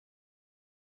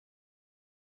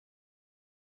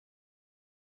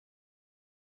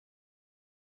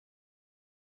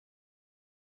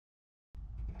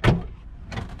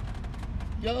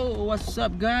Yo, what's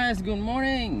up guys? Good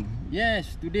morning.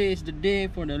 Yes, today is the day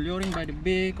for the Luring by the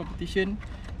Bay competition.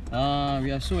 We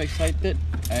are so excited.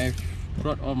 I've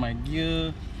brought all my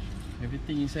gear,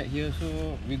 everything inside here. So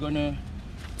we're gonna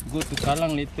go to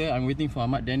Kallang later. I'm waiting for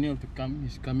Ahmad Daniel to come.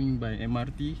 He's coming by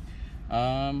MRT.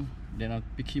 Then I'll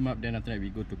pick him up. Then after that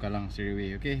we go to Kallang straight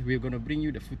away. Okay, we're gonna bring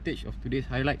you the footage of today's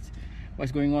highlights.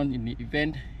 What's going on in the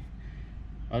event?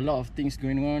 A lot of things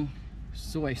going on.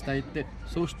 So excited,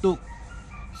 so stoked.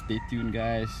 Stay tuned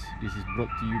guys. This is brought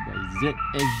to you by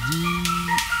ZreetSg.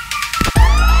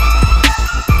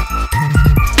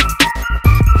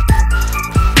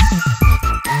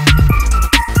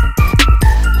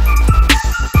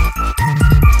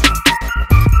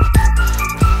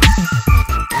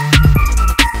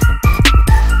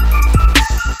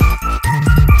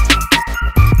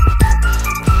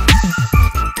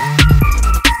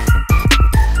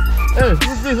 Hey,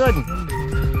 who's this one?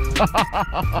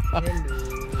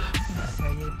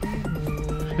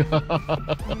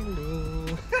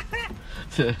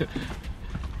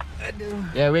 Hello.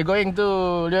 Yeah, we're going to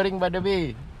Luring by the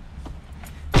Bay.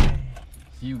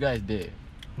 See you guys there.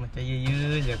 Macam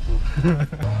je aku.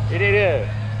 Ini dia,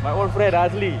 my old friend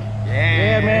Azli.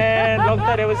 Yeah man, long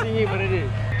time never see him already.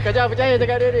 Kau jangan percaya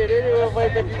cakap dia main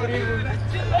kaki beribu.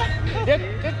 Dia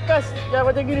kekas yang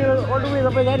macam gini all the way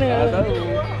sampai sana. Tak tahu.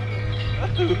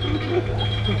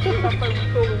 Sampai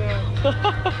betul punya.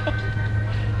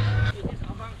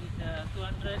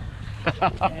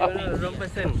 Wrong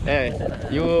person. Hey,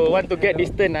 you want to get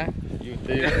distance ah?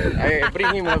 I bring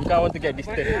him because I want to get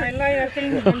distance. Line I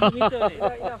think 100 meter.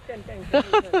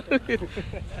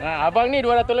 Nah, abang ni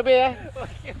 200 lebih eh.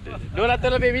 200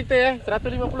 lebih meter eh.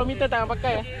 150 meter tak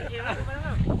pakai eh.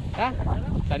 Ha?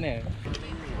 Sana.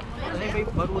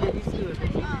 Baru register.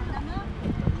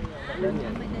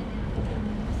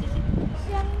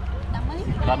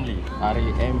 Ramli,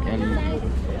 R-A-M-L-I.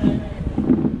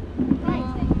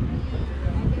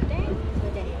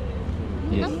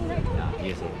 Yes.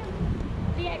 Yes sir.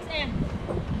 3XM.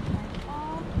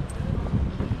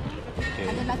 Okay.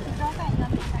 Ada laki draw kan? Yang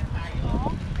ambil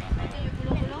satu. Macam you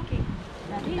gulung-gulung.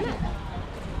 Jadi nak.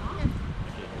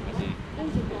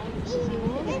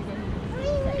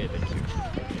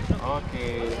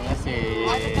 Okay, terima kasih.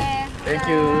 Okay. Thank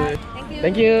you. Thank you.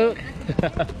 Thank you.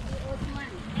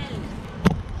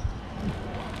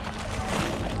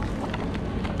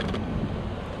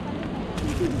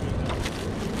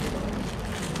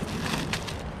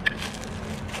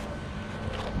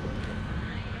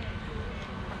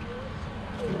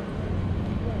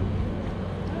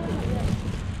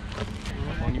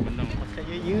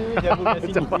 Jago kat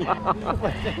sini.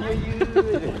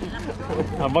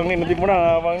 Abang ni nanti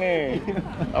menang abang ni.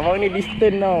 Abang ni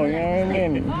distance tau.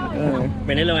 Kan.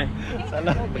 Pendulum eh?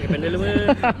 Salah. Pakai pendulum ke?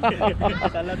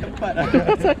 Salah tempat.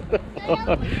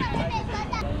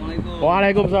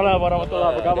 Waalaikumsalam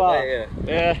warahmatullahi wabarakatuh. Apa khabar?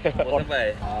 Ya.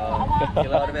 Sampai.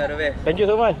 Okey, Thank you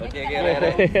so much. Okey,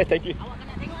 Thank you.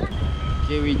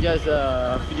 Okay, we just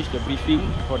finished the briefing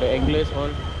for the anglers all.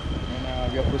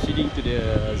 We are proceeding to the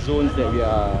zones that we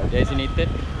are designated.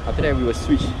 After that we will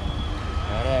switch.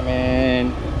 Alright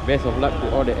man, best of luck to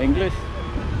all the anglers.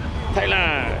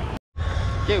 Thailand.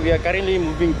 Okay, we are currently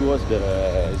moving towards the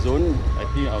zone. I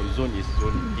think our zone is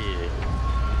zone A,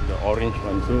 the orange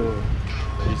one. So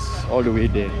it's all the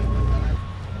way there.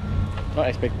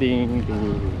 Not expecting to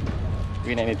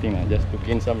win anything, just to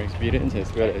gain some experience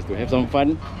as well as to have some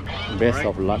fun. Best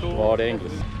of luck to all the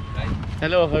anglers.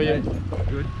 Hello, how are you?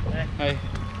 Good. Hi.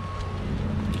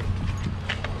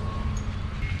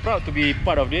 Proud to be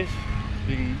part of this.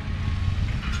 Being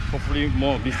hopefully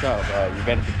more of this type of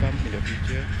event to come in the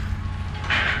future.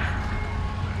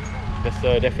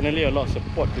 There's definitely a lot of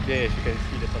support today. As you can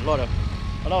see, there's a lot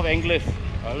of anglers,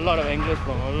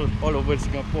 from all over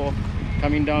Singapore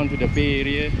coming down to the Bay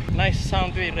Area. Nice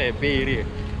sound to it, right? Bay Area.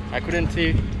 I couldn't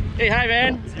say. Hey, hi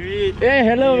man. Sweet. Hey,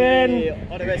 hello man.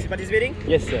 All the best. You participating?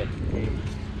 Yes sir.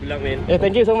 Good luck, man. Yeah,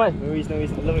 thank you so much. No worries. I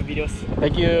love your videos.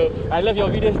 Thank you. I love your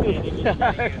videos too.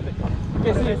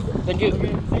 Okay, see you. Thank you.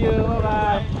 See you. Bye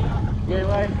bye. Okay,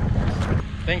 bye.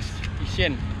 Thanks,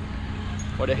 Ishan,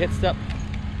 for the heads up.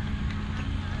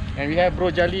 And we have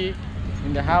Bro Jali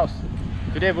in the house.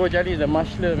 Today, Bro Jali is a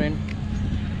marshler, man.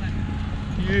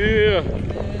 Yeah.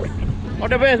 All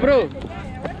the best, bro.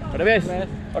 All the best.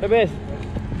 All the best.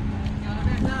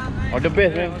 All the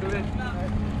best, man.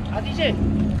 DJ.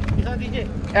 It's on DJ.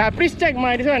 Please check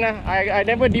my this one. I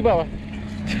never debug.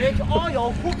 Take all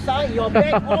your hooks in your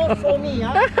bag, all show me.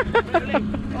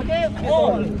 Okay,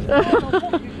 all.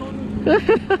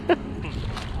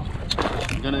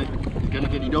 Gonna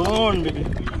get it on, baby.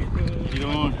 Get it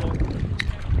on.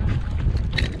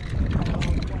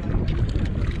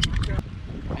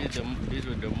 This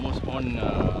was the most on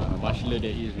martialer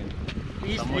there is.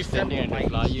 Please Someone listen standing to at my the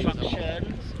flyer.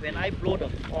 instructions. When I blow the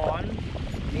horn,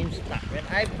 means start. When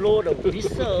I blow the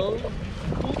whistle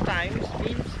 2 times,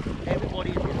 means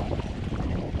everybody is ready.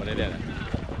 Oh, like that.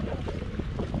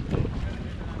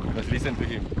 Let's listen to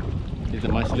him. He's the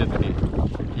martialer today.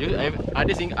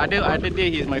 Other day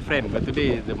he's my friend, but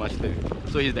today he's the martialer.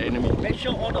 So he's the enemy. Make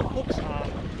sure all the hooks are.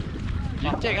 You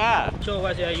check ah. So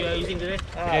what you are using today?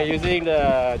 Okay, using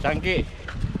the changkit,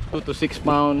 2 to 6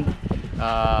 pound,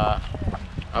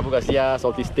 Abu Ghasia,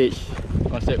 salty stage,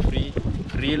 concept free,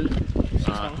 reel.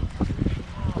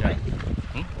 Yeah.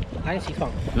 Line 6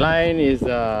 pound. Line is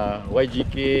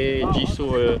YGK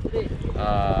G-Soul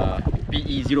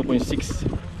PE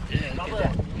 0.6.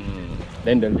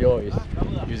 Then the lure is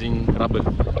using rubber.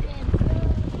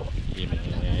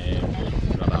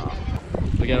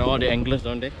 Look at all the anglers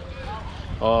down there,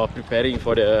 all preparing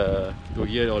for to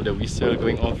hear all the whistle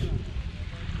going off.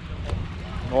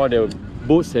 All the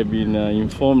boats have been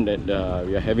informed that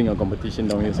we are having a competition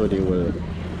down here, so they will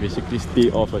basically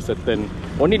stay off a certain.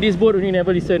 Only this boat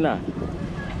never listen lah.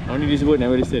 Only this boat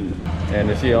never listen. And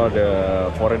you see all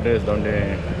the foreigners down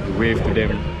there, you wave to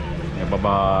them. Yeah, bye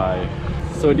bye.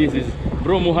 So this is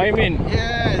Bro Muhaimin.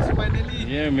 Yes, finally.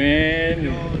 Yeah man.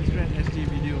 Your ZreetSg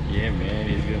video. Yeah man,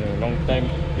 it's been a long time.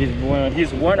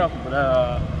 He's one of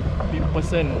the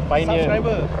person pioneer.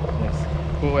 Subscriber. Yes.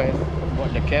 Who has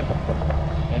bought the cap,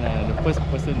 and the first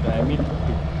person that I meet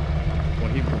for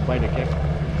him to buy the cap.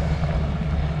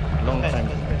 Long time.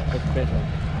 First batch of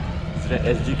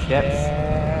ZreetSg caps.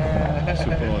 Yeah.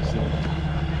 Super awesome.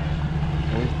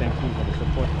 Always thankful for the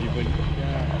support given.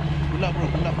 Yeah. Good luck bro,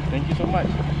 good luck. Thank you so much.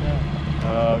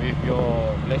 Yeah. With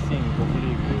your blessing,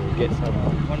 hopefully we'll get some.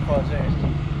 One for ZreetSg.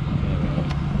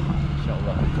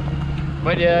 Inshallah.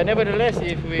 But nevertheless,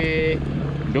 if we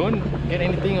don't get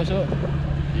anything also,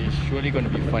 it's surely going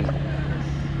to be fun. So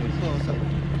awesome.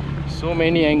 So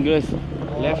many anglers,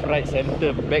 left, right,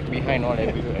 center, back, behind, all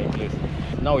everywhere anglers.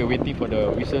 Now we're waiting for the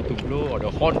whistle to blow or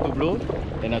the horn to blow.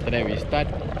 Then after that we start.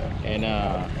 And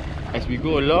as we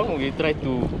go along, we try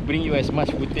to bring you as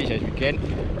much footage as we can.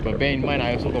 But bear in mind,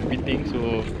 I'm also competing,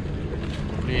 so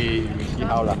hopefully we'll see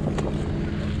how lah.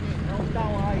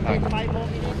 Take 5 more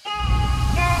minutes.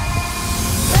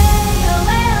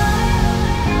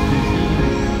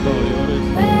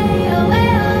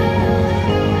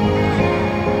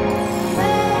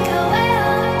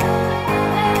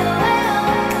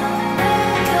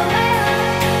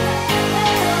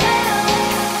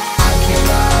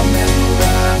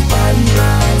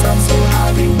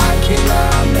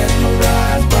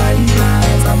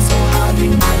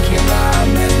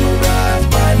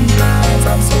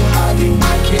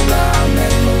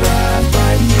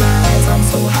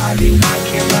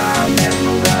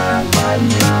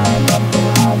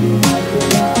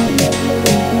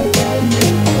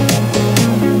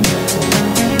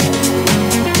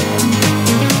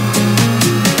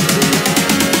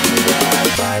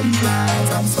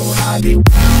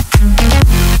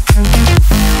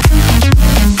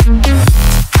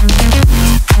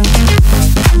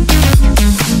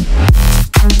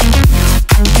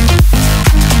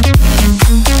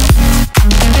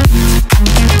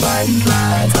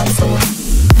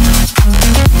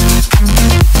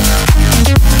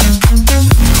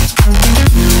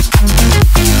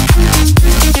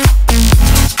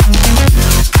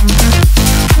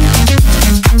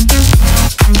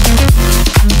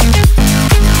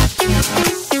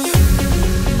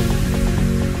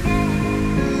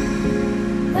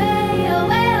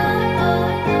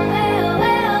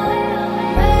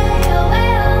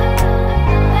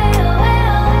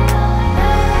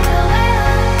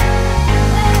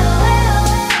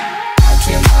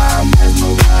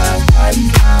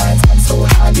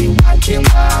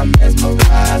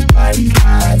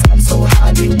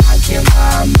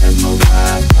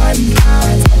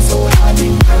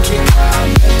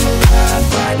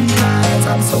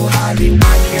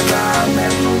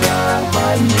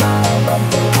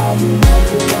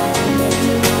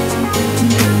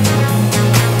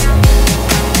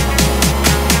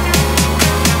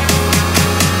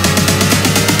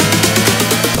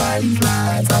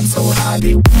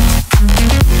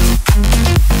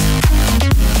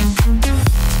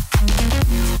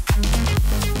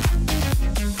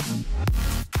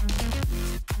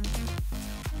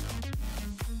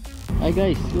 Hi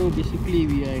guys, so basically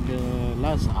we are at the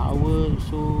last hour or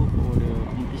so for the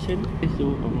competition.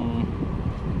 So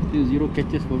still 0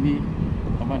 catches for me.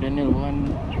 Ahmad Daniel 1.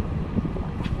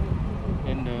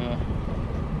 And I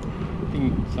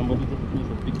think somebody just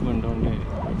missed a big one down there.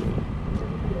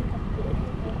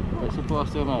 But super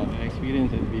awesome, the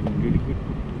experience has been really good.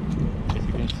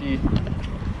 see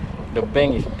the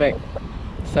bank is packed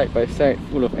side by side,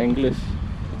 full of anglers.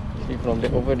 See from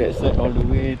over that side all the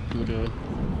way to the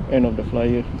end of the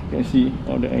flyer, you can see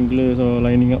all the anglers are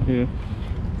lining up here.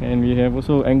 And we have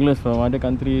also anglers from other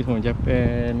countries, from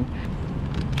Japan.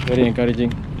 Very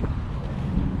encouraging.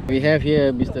 We have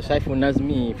here Mr. Saiful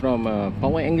Nazmi from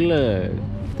Power Angler.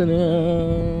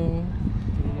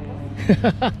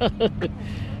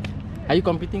 Are you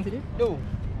competing today? No,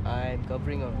 I'm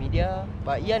covering of media,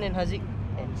 but Ian and Haziq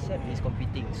and Seb is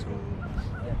competing, so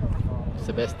yeah.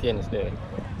 Sebastian is there.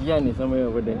 Ian is somewhere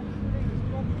over there.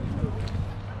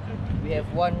 We have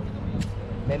one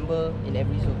member in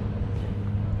every zone.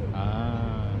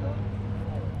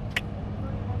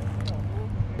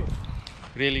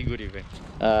 Really good event.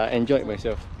 Enjoyed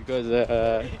myself because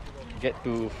get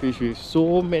to fish with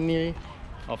so many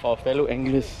of our fellow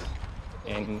anglers,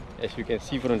 and as you can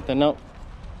see from the turnout,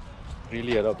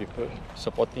 really a lot of people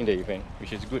supporting the event,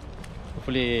 which is good.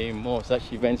 Hopefully more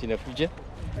such events in the future.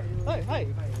 Hi, hi,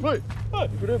 hi,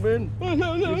 good evening,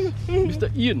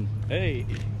 Mr. Ian. Hey,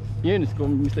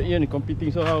 Mr. Ian is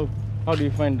competing. So how do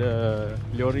you find the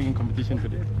luring competition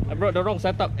today? I brought the wrong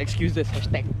setup. Excuses.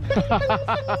 Hashtag.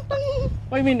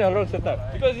 What do you mean the wrong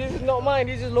setup? Because this is not mine.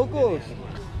 This is locals.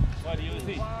 What do you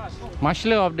see?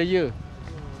 Marshal of the year.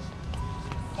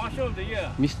 Marshal of the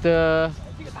year. Mr.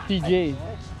 TJ.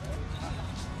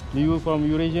 You from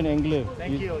Eurasian Angler.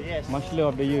 Thank you, yes. Marshal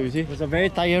of the year, you see? It's a very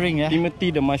tiring, yeah.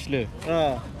 Timothy the Marshal.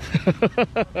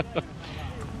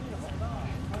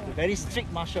 Very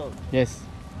strict marshal. Yes.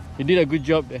 You did a good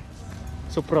job there.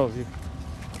 So proud of you.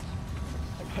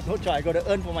 No try, I gotta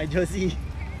earn for my jersey.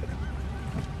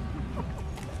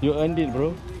 You earned it,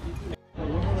 bro.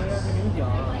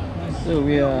 So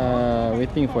we are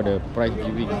waiting for the prize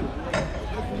giving.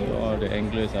 So all the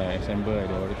anglers are assembled at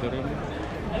the auditorium.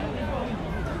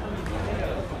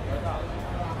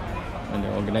 And the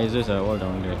organisers are all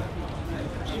down there.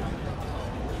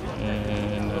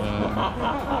 And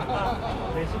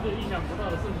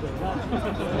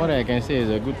what I can say is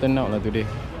a good turnout today,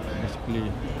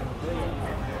 basically.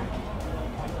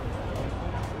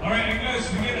 Alright,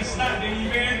 anglers, we're going to start the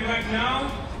event right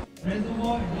now.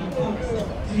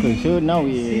 Okay, so now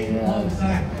we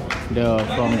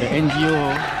from the NGO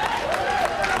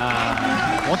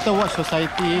Water Watch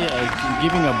Society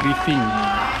giving a briefing.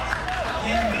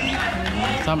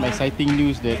 Some exciting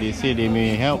news that they say they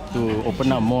may help to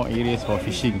open up more areas for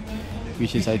fishing,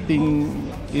 which is, I think,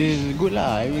 is good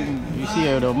lah. I mean, you see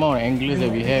the amount of anglers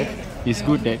that we have. It's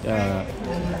good that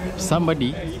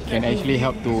somebody can actually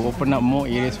help to open up more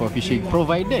areas for fishing,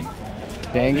 provided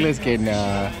the anglers can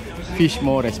fish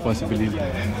more responsibly.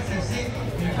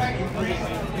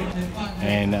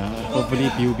 And hopefully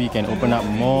PUB can open up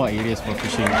more areas for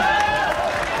fishing.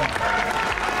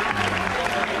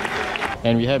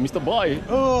 And we have Mr. Boy.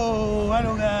 Oh,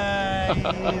 hello guys.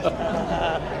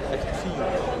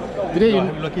 Today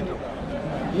Lucky draw.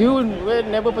 you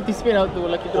never participate how to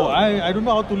lucky Oh, draw. I don't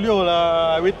know how to lure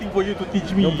lah. I'm waiting for you to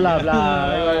teach me. No blah blah.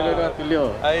 I don't know how to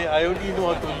lure. I only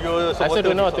know how to lure. I also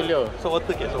don't know how to lure.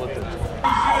 Saltwater get saltwater. So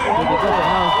they just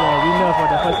announced the winner for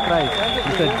the first prize,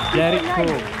 Mr. Derek Ho.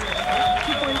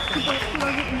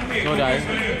 So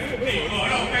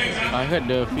I heard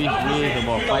the fish weighs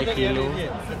about 5 kilo,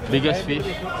 biggest fish,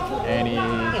 and he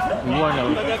won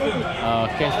a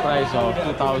cash prize of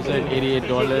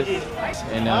 $2,088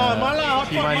 and a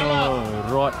Shimano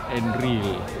rod and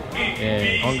reel.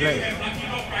 Yeah, congrats.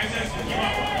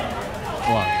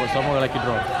 Wow, got some more lucky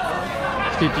draw.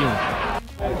 Stay tuned.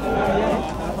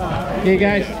 Okay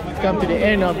guys, we've come to the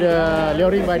end of the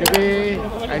luring by the bay.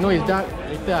 I know it's dark.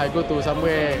 Later I go to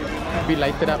somewhere a bit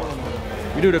lighted up.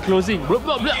 We do the closing. Blah,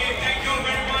 blah, blah.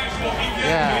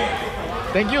 Yeah.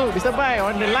 Thank you, Mr. Bai,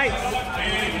 on the lights.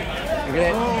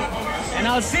 Okay. And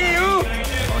I'll see you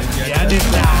on the other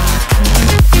side.